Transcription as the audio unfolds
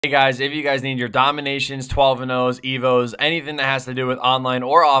Hey guys, if you guys need your dominations, 12-0s, evos, anything that has to do with online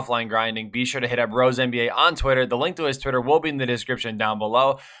or offline grinding, be sure to hit up Rose NBA on Twitter. The link to his Twitter will be in the description down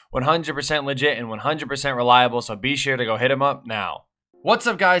below. 100% legit and 100% reliable, so be sure to go hit him up now. What's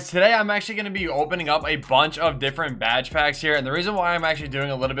up guys? Today I'm actually going to be opening up a bunch of different badge packs here, and the reason why I'm actually doing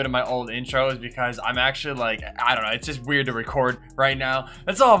a little bit of my old intro is because I'm actually like, I don't know, it's just weird to record right now.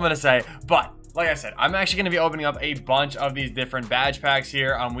 That's all I'm going to say, but like I said, I'm actually going to be opening up a bunch of these different badge packs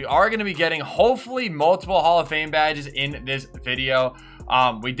here. We are going to be getting hopefully multiple Hall of Fame badges in this video.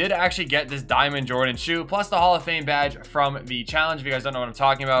 We did actually get this Diamond Jordan shoe plus the Hall of Fame badge from the challenge. If you guys don't know what I'm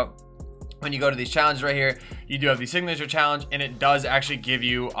talking about, when you go to these challenges right here, you do have the signature challenge, and it does actually give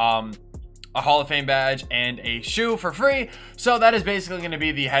you a Hall of Fame badge and a shoe for free. So that is basically going to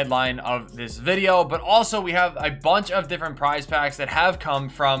be the headline of this video. But also we have a bunch of different prize packs that have come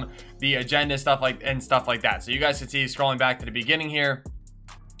from the agenda stuff like that. So you guys can see, scrolling back to the beginning here,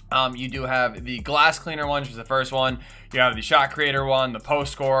 you do have the glass cleaner one, which is the first one. You have the shot creator one, the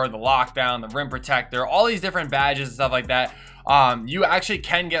post scorer, the lockdown, the rim protector, all these different badges and stuff like that. You actually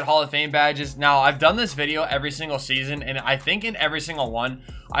can get Hall of Fame badges. Now, I've done this video every single season, and I think in every single one,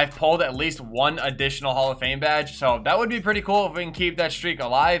 I've pulled at least one additional Hall of Fame badge. So that would be pretty cool if we can keep that streak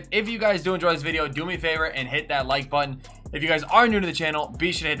alive. If you guys do enjoy this video, do me a favor and hit that like button. If you guys are new to the channel,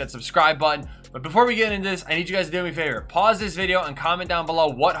 be sure to hit that subscribe button. But before we get into this, I need you guys to do me a favor. Pause this video and comment down below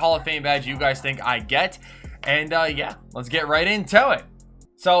what Hall of Fame badge you guys think I get. And yeah, let's get right into it.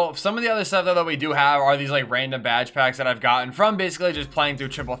 So some of the other stuff that we do have are these like random badge packs that I've gotten from basically just playing through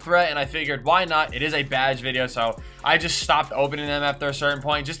Triple Threat, and I figured why not? It is a badge video, so I just stopped opening them after a certain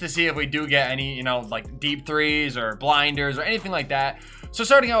point just to see if we do get any, you know, like deep threes or blinders or anything like that. So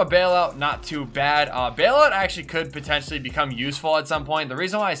starting out with Bailout, not too bad. Bailout actually could potentially become useful at some point. The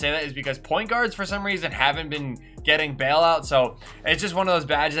reason why I say that is because point guards for some reason haven't been getting Bailout, so it's just one of those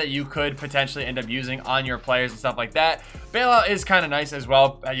badges that you could potentially end up using on your players and stuff like that. Bailout is kind of nice as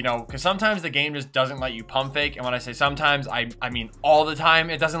well, you know, because sometimes the game just doesn't let you pump fake, and when I say sometimes, I mean all the time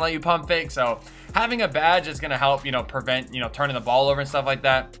it doesn't let you pump fake. So having a badge is going to help, you know, prevent, you know, turning the ball over and stuff like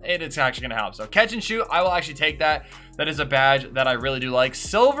that. It's actually going to help. So catch and shoot, I will actually take that. That is a badge that I really do like.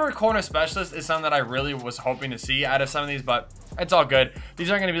 Silver corner specialist is something that I really was hoping to see out of some of these, but it's all good.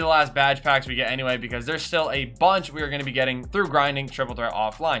 These aren't going to be the last badge packs we get anyway, because there's still a bunch we are going to be getting through grinding Triple Threat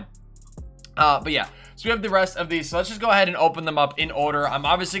offline. But yeah, so we have the rest of these, so let's just go ahead and open them up in order. I'm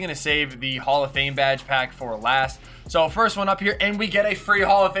obviously going to save the Hall of Fame badge pack for last. So first one up here, and we get a free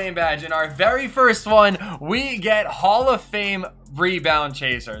Hall of Fame badge. In our very first one, we get Hall of Fame Rebound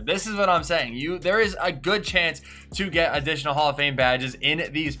Chaser. This is what I'm saying. There is a good chance to get additional Hall of Fame badges in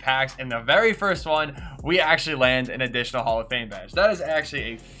these packs. In the very first one, we actually land an additional Hall of Fame badge. That is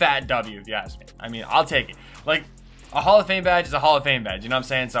actually a fat W, if you ask me. I mean, I'll take it. Like, a Hall of Fame badge is a Hall of Fame badge, you know what I'm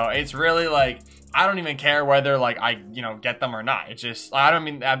saying? So it's really like, I don't even care whether like I, you know, get them or not. It's just, I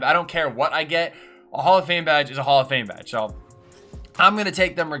don't care what I get. A Hall of Fame badge is a Hall of Fame badge. So I'm going to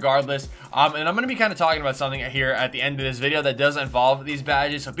take them regardless. And I'm going to be kind of talking about something here at the end of this video that does involve these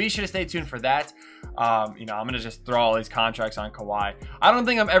badges. So be sure to stay tuned for that. You know, I'm going to just throw all these contracts on Kawhi. I don't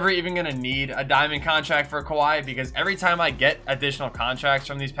think I'm ever even going to need a diamond contract for Kawhi, because every time I get additional contracts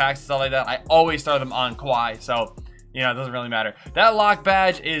from these packs and stuff like that, I always throw them on Kawhi. So, you know, it doesn't really matter. That lock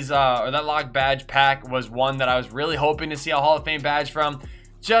badge is, or that lock badge pack was one that I was really hoping to see a Hall of Fame badge from.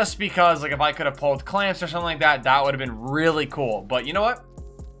 Just because, like, if I could have pulled clamps or something like that, that would have been really cool. But you know what?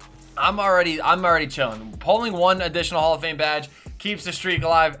 I'm already chilling. Pulling one additional Hall of Fame badge keeps the streak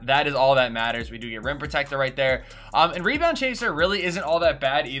alive. That is all that matters. We do get rim protector right there. And rebound chaser really isn't all that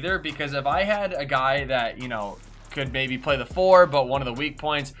bad either, because if I had a guy that, you know, could maybe play the 4, but one of the weak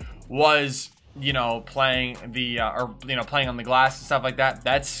points was, you know, playing the or, you know, playing on the glass and stuff like that,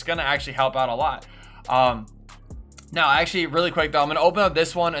 that's gonna actually help out a lot. Now, actually, really quick, though, I'm going to open up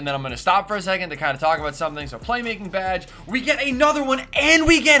this one, and then I'm going to stop for a second to kind of talk about something. So, playmaking badge. We get another one, and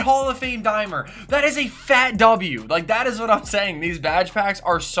we get Hall of Fame Dimer. That is a fat W. Like, that is what I'm saying. These badge packs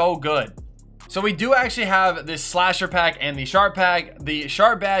are so good. So we do actually have this slasher pack and the sharp pack. The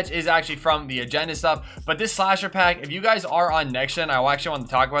sharp badge is actually from the agenda stuff, but this slasher pack, if you guys are on next gen, I actually want to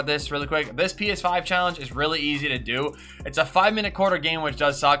talk about this really quick. This PS5 challenge is really easy to do. It's a 5-minute quarter game, which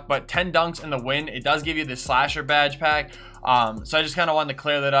does suck, but 10 dunks in the win. It does give you the slasher badge pack. So I just kind of wanted to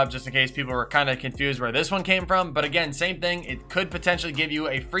clear that up just in case people were kind of confused where this one came from. But again, same thing. It could potentially give you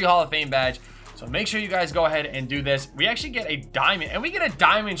a free Hall of Fame badge. So make sure you guys go ahead and do this. We actually get a diamond, and we get a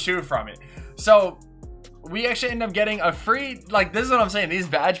diamond shoe from it. So we actually end up getting a free, like, this is what I'm saying. These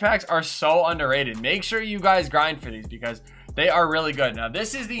badge packs are so underrated. Make sure you guys grind for these because they are really good. Now,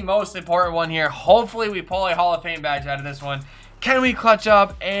 this is the most important one here. Hopefully, we pull a Hall of Fame badge out of this one. Can we clutch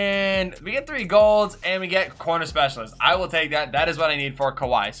up? And we get 3 golds and we get corner specialist. I will take that. That is what I need for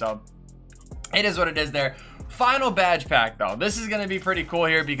Kawhi. So it is what it is there. Final badge pack though. This is going to be pretty cool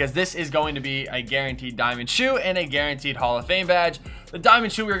here because this is going to be a guaranteed diamond shoe and a guaranteed Hall of Fame badge. The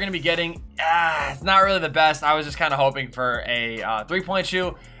diamond shoe we're going to be getting, it's not really the best. I was just kind of hoping for a 3-point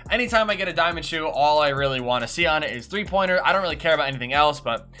shoe. Anytime I get a diamond shoe, all I really want to see on it is 3-pointer. I don't really care about anything else,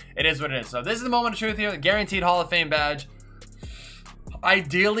 but it is what it is. So this is the moment of truth here. The guaranteed Hall of Fame badge.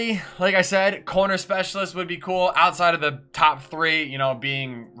 Ideally, like I said, corner specialist would be cool outside of the top 3, you know,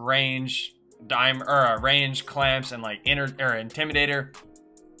 being range, range, clamps, and like intimidator.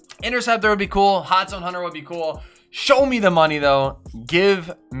 Interceptor would be cool. Hot zone hunter would be cool. Show me the money though.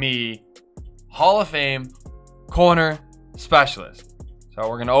 Give me Hall of Fame corner specialist. So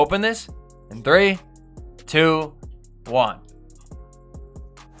we're gonna open this in 3, 2, 1.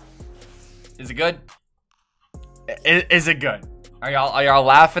 Is it good? Is it good? Are y'all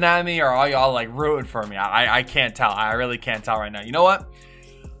laughing at me, or are y'all like rooting for me? I can't tell. I really can't tell right now. You know what?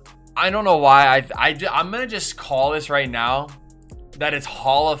 I don't know why. I'm gonna just call this right now that it's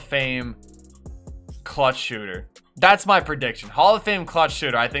Hall of Fame clutch shooter. That's my prediction. Hall of Fame clutch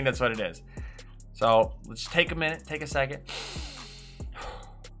shooter. I think that's what it is. So let's take a minute, take a second.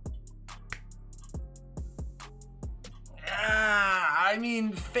 I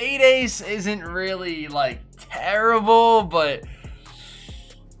mean, Fade Ace isn't really like terrible, but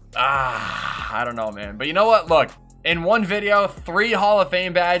I don't know, man. But you know what? Look, in one video, 3 Hall of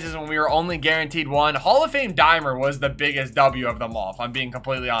Fame badges when we were only guaranteed 1. Hall of Fame Dimer was the biggest W of them all, if I'm being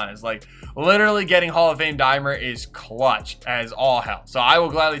completely honest. Like, literally getting Hall of Fame Dimer is clutch as all hell. So I will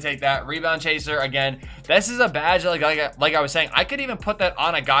gladly take that. Rebound Chaser, again, this is a badge like I was saying, I could even put that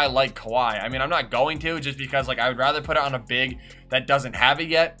on a guy like Kawhi. I mean, I'm not going to, just because like I would rather put it on a big that doesn't have it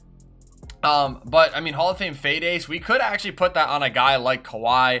yet. But I mean, Hall of Fame Fade Ace, we could actually put that on a guy like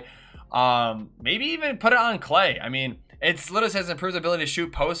Kawhi. Maybe even put it on Clay. I mean, it's literally says improves ability to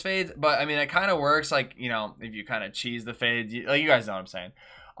shoot post fades, but I mean, it kind of works like, you know, if you kind of cheese the fades, like you guys know what I'm saying.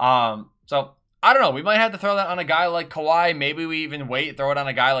 So I don't know. We might have to throw that on a guy like Kawhi. Maybe we even throw it on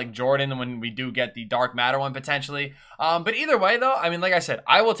a guy like Jordan when we do get the Dark Matter one potentially. But either way though, I mean, like I said,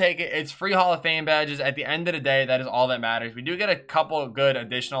 I will take it. It's free Hall of Fame badges. At the end of the day, that is all that matters. We do get a couple of good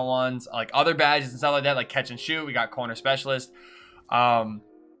additional ones, like other badges and stuff like that, like catch and shoot. We got corner specialist.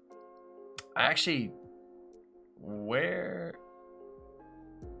 Actually, where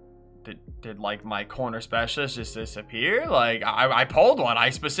did like my corner specialist just disappear? Like I pulled one. I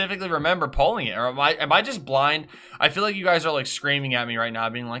specifically remember pulling it. Or am I just blind? I feel like you guys are like screaming at me right now,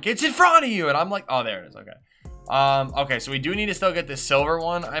 being like, it's in front of you, and I'm like, oh, there it is. Okay. Okay, so we do need to still get this silver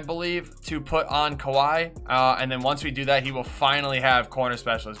one, I believe, to put on Kawhi. And then once we do that, he will finally have corner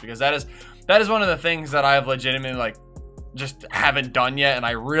specialist, because that is one of the things that I have legitimately like just haven't done yet, and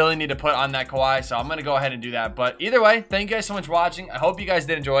I really need to put on that Kawhi, so I'm gonna go ahead and do that. But either way, thank you guys so much for watching. I hope you guys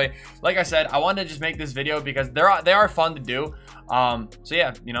did enjoy. Like I said, I wanted to just make this video because they are fun to do. So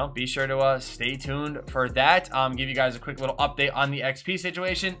yeah, you know, be sure to stay tuned for that. Give you guys a quick little update on the XP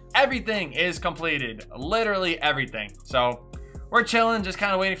situation. Everything is completed, literally everything. So we're chilling, just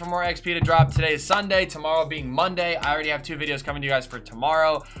kind of waiting for more XP to drop. Today is Sunday, tomorrow being Monday. I already have 2 videos coming to you guys for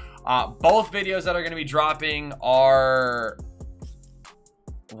tomorrow. Both videos that are going to be dropping are,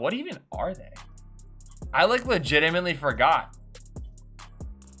 what even are they? I like legitimately forgot.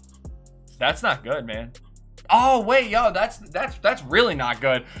 That's not good, man. Oh wait, yo, that's really not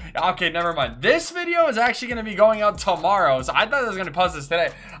good. Okay, never mind. This video is actually going to be going out tomorrow, so I thought I was going to post this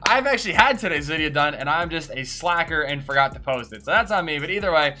today. I've actually had today's video done, and I'm just a slacker and forgot to post it, so that's on me. But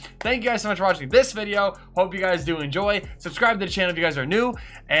either way, thank you guys so much for watching this video. Hope you guys do enjoy. Subscribe to the channel if you guys are new,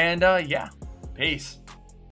 and yeah, peace.